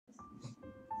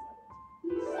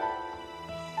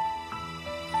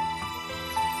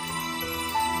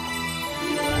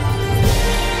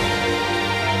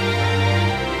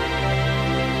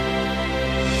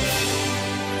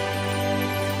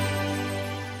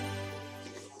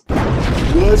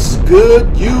What's good,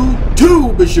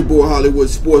 YouTube? It's your boy Hollywood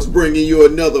Sports bringing you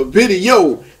another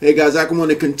video. Hey guys, I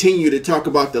want to continue to talk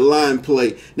about the line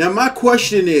play. Now my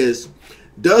question is,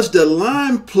 does the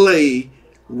line play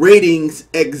ratings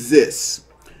exist?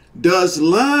 Does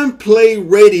line play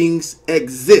ratings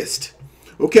exist?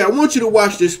 Okay, I want you to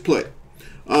watch this play.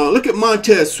 Look at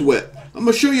Montez Sweat. I'm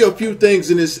gonna show you a few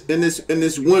things in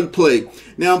this one play.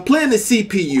 Now I'm playing the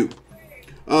CPU.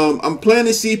 I'm playing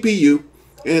the CPU.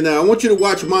 And I want you to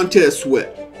watch Montez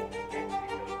Sweat.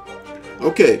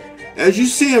 Okay, as you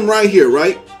see him right here,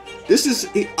 right? This is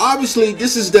obviously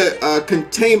the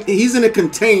contain. He's in a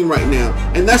contain right now,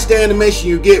 and that's the animation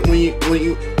you get when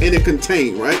you in a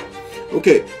contain, right?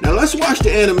 Okay, now let's watch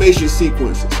the animation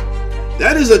sequences.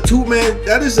 That is a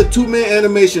two-man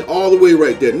animation all the way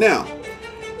right there. Now,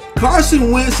 Carson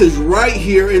Wentz is right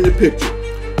here in the picture,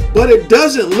 but it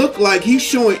doesn't look like he's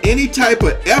showing any type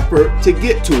of effort to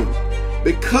get to him,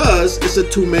 because it's a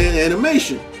two-man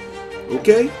animation.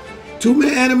 Okay,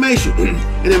 two-man animation.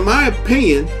 And in my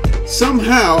opinion,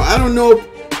 somehow, I don't know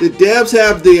if the devs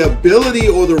have the ability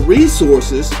or the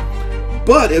resources,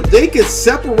 but if they could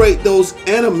separate those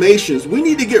animations, we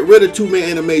need to get rid of two-man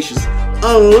animations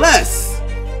unless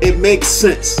it makes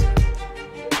sense.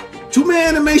 Two-man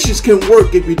animations can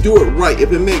work if you do it right,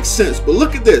 if it makes sense. But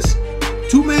look at this,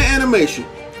 two-man animation.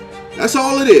 That's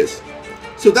all it is.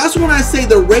 So that's when I say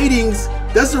the ratings,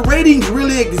 does the ratings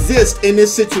really exist in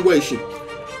this situation?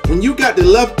 When you got the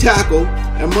left tackle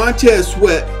and Montez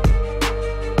Sweat,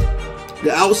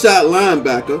 the outside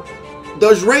linebacker,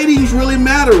 does ratings really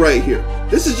matter right here?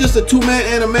 This is just a two-man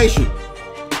animation.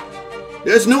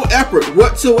 There's no effort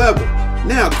whatsoever.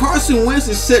 Now Carson Wentz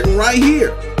is sitting right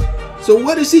here. So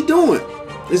what is he doing?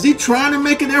 Is he trying to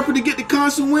make an effort to get to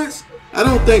Carson Wentz? I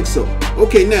don't think so.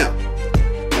 Okay, now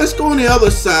let's go on the other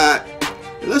side.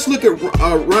 Let's look at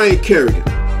Ryan Kerrigan.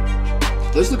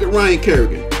 Let's look at Ryan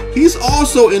Kerrigan. He's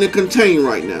also in a contain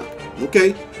right now.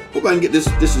 Okay. Hope I can get this.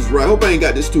 This is right. Hope I ain't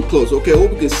got this too close. Okay.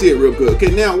 Hope we can see it real good. Okay.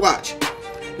 Now watch.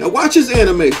 Now watch his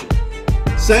animation.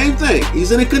 Same thing.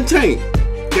 He's in a contain.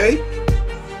 Okay.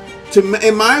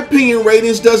 In my opinion,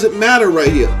 ratings doesn't matter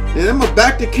right here. And I'm gonna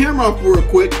back the camera up real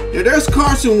quick. Now there's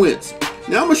Carson Wentz.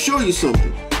 Now I'm gonna show you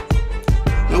something.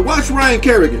 Now watch Ryan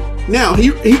Kerrigan. Now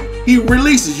he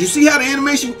releases. You see how the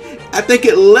animation, I think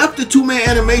it left the two-man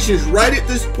animations right at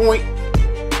this point,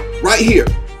 right here.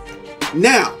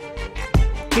 Now,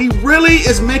 he really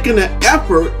is making an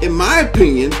effort, in my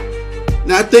opinion.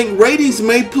 Now, I think ratings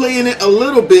may play in it a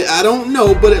little bit. I don't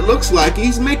know, but it looks like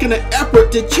he's making an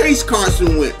effort to chase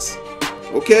Carson Wentz.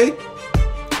 Okay?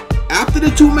 After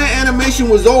the two-man animation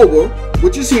was over,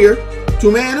 which is here,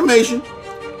 two-man animation,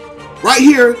 right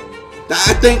here,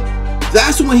 I think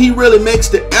that's when he really makes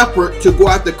the effort to go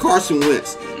after Carson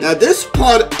Wentz. Now this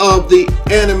part of the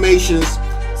animations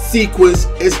sequence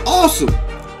is awesome.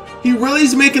 He really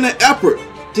is making an effort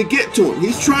to get to him.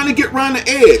 He's trying to get around the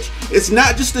edge. It's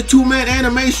not just a two-man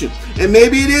animation. And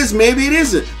maybe it is, maybe it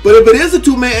isn't. But if it is a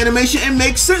two-man animation, it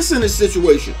makes sense in this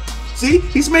situation. See,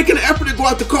 he's making an effort to go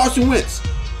after Carson Wentz.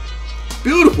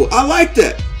 Beautiful. I like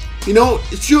that. You know,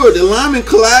 sure, the linemen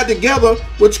collide together,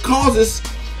 which causes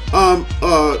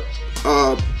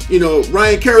you know,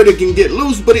 Ryan Kerrigan can get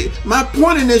loose, but my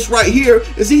point in this right here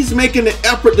is he's making the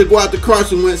effort to go out to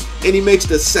Carson Wentz, and he makes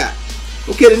the sack.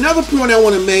 Okay, another point I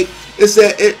want to make is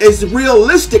that it's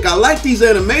realistic. I like these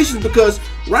animations because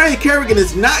Ryan Kerrigan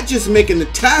is not just making the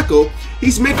tackle,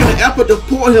 he's making an effort to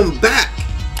pull him back.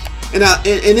 And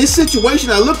in this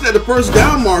situation, I looked at the first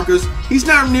down markers. He's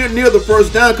not near the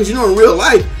first down because, you know, in real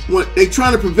life, when they're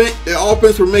trying to prevent their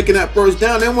offense from making that first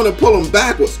down, they want to pull him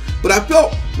backwards. But I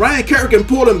felt Ryan Kerrigan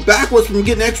pulled him backwards from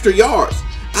getting extra yards.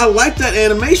 I like that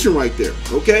animation right there,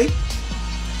 okay?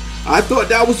 I thought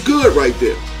that was good right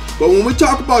there. But when we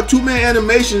talk about two-man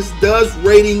animations, does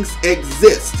ratings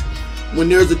exist when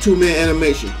there's a two-man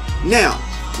animation? Now,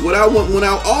 what I want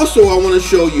to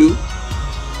show you,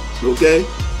 okay?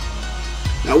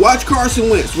 Now watch Carson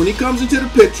Wentz. When he comes into the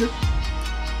picture,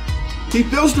 he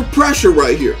feels the pressure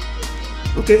right here.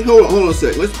 Okay, hold on a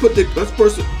sec. Let's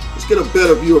get a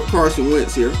better view of Carson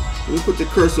Wentz here. Let me put the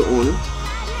cursor on him.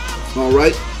 All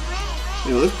right.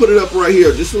 Now let's put it up right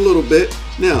here just a little bit.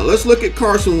 Now let's look at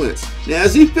Carson Wentz. Now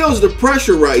as he feels the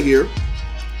pressure right here,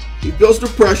 he feels the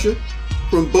pressure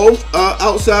from both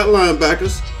outside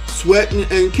linebackers, Sweat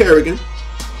and Kerrigan.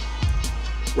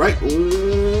 Right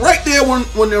there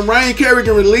when Ryan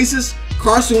Kerrigan releases,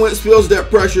 Carson Wentz feels that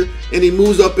pressure and he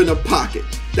moves up in the pocket.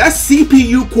 That's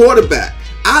CPU quarterback.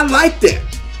 I like that.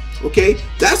 Okay,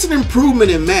 that's an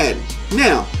improvement in Madden.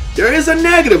 Now, there is a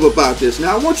negative about this.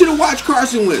 Now, I want you to watch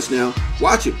Carson Wentz now.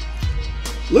 Watch him.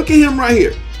 Look at him right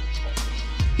here.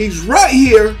 He's right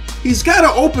here. He's got an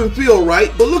open field,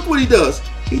 right? But look what he does.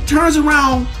 He turns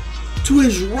around to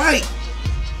his right,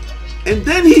 and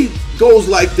then he goes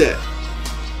like that.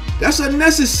 That's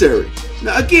unnecessary.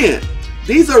 Now again,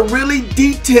 these are really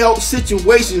detailed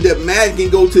situations that Madden can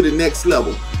go to the next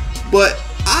level. But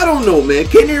I don't know, man.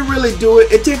 Can they really do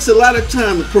it? It takes a lot of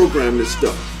time to program this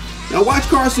stuff. Now watch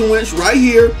Carson Wentz right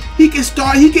here. He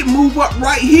can move up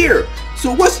right here.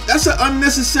 So that's an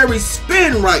unnecessary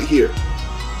spin right here.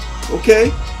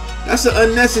 Okay? That's an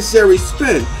unnecessary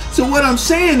spin. So what I'm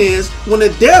saying is, when the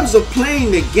devs are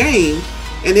playing the game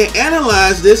and they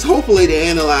analyze this, hopefully they're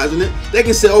analyzing it, they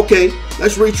can say, okay,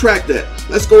 let's retract that.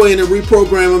 Let's go in and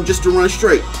reprogram them just to run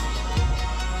straight.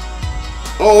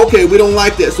 Oh, okay, we don't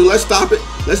like that, so let's stop it.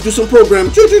 Let's do some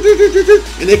programming,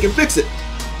 and they can fix it.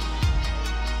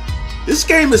 This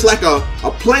game is like a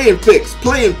play and fix,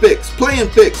 play and fix, play and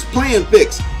fix, play and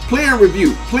fix, play and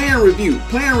review, play and review,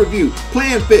 play and review,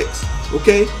 play and fix.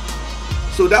 Okay?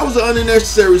 So that was an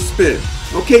unnecessary spin.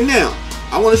 Okay, now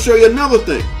I want to show you another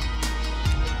thing.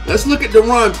 Let's look at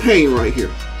Daron Payne right here.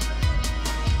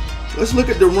 Let's look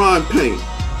at Daron Payne.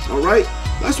 Alright?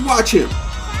 Let's watch him.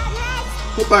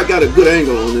 Hope I got a good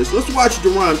angle on this. Let's watch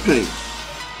Daron Payne.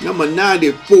 Number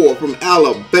 94 from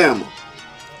Alabama.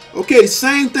 Okay,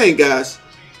 same thing, guys.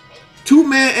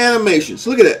 Two-man animations.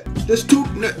 Look at that.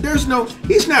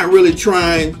 He's not really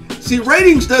trying. See,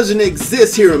 ratings doesn't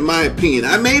exist here in my opinion.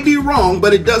 I may be wrong,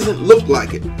 but it doesn't look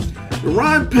like it.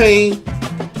 Daron Payne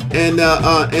and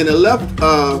the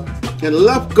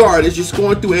left guard is just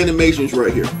going through animations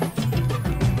right here.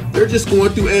 They're just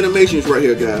going through animations right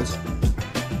here, guys.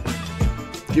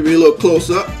 Give you a little close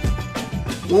up.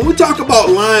 When we talk about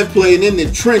line play and in the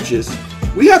trenches,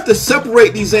 we have to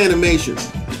separate these animations.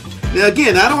 Now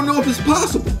again, I don't know if it's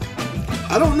possible.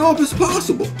 I don't know if it's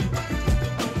possible.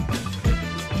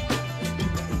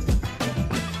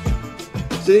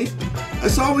 See?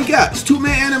 That's all we got. It's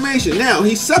two-man animation. Now,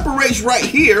 he separates right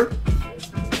here.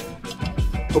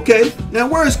 Okay? Now,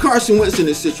 where is Carson Wentz in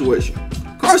this situation?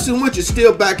 Carson Wentz is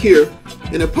still back here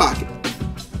in the pocket.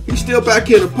 He's still back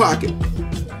here in the pocket.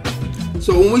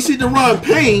 So when we see Daron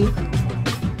Payne,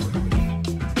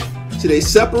 see, they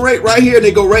separate right here and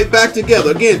they go right back together.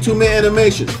 Again, two-man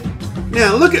animations.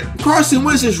 Now look at Carson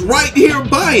Wentz is right here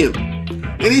by him.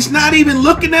 And he's not even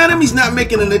looking at him. He's not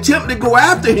making an attempt to go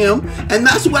after him. And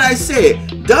that's what I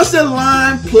said. Does the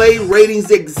line play ratings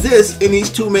exist in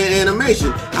these two-man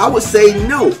animations? I would say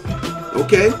no.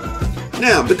 Okay?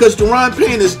 Now, because Daron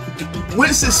Payne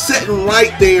Wentz is sitting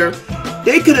right there,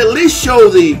 they could at least show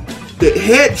the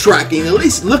head tracking, at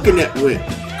least looking at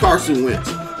Carson Wentz.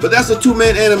 But that's a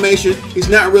two-man animation. He's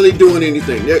not really doing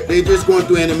anything. They're just going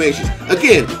through animations.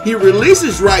 Again, he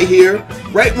releases right here,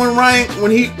 right when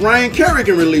Ryan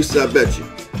Kerrigan releases, I bet you.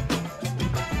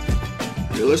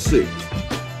 Yeah, let's see.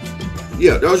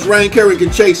 Yeah, that was Ryan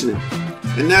Kerrigan chasing him.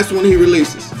 And that's when he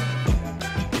releases.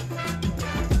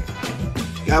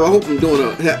 God, I hope I'm doing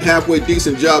a halfway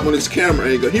decent job on this camera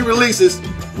angle. He releases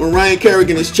when Ryan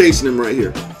Kerrigan is chasing him right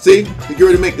here. See? He's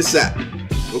ready to make the sack.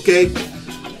 Okay?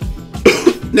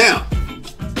 Now,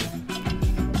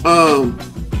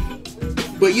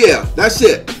 but yeah, that's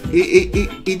it.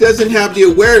 He doesn't have the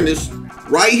awareness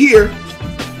right here.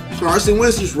 Carson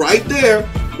Wentz is right there,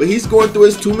 but he's going through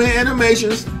his two-man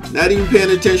animations, not even paying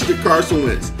attention to Carson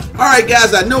Wentz. All right,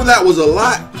 guys, I know that was a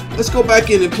lot. Let's go back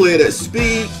in and play it at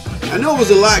speed. I know it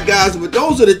was a lot, guys, but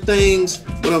those are the things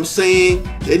what I'm saying.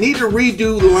 They need to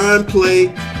redo the line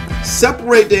play,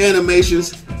 separate the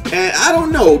animations. And I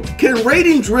don't know, can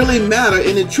ratings really matter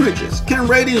in the trenches? Can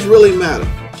ratings really matter?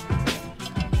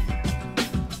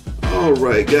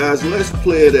 Alright guys, let's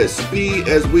play it at speed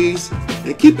as we,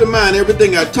 and keep in mind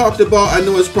everything I talked about. I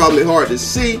know it's probably hard to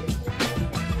see.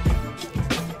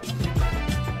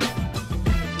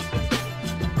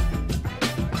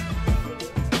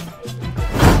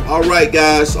 Alright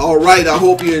guys, alright, I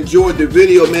hope you enjoyed the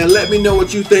video, man. Let me know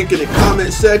what you think in the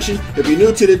comment section. If you're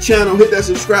new to the channel, hit that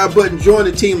subscribe button, join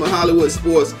the team of Hollywood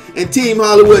Sports. And Team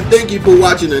Hollywood, thank you for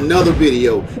watching another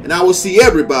video. And I will see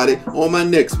everybody on my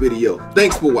next video.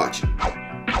 Thanks for watching.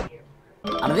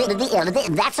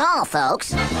 That's all,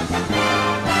 folks.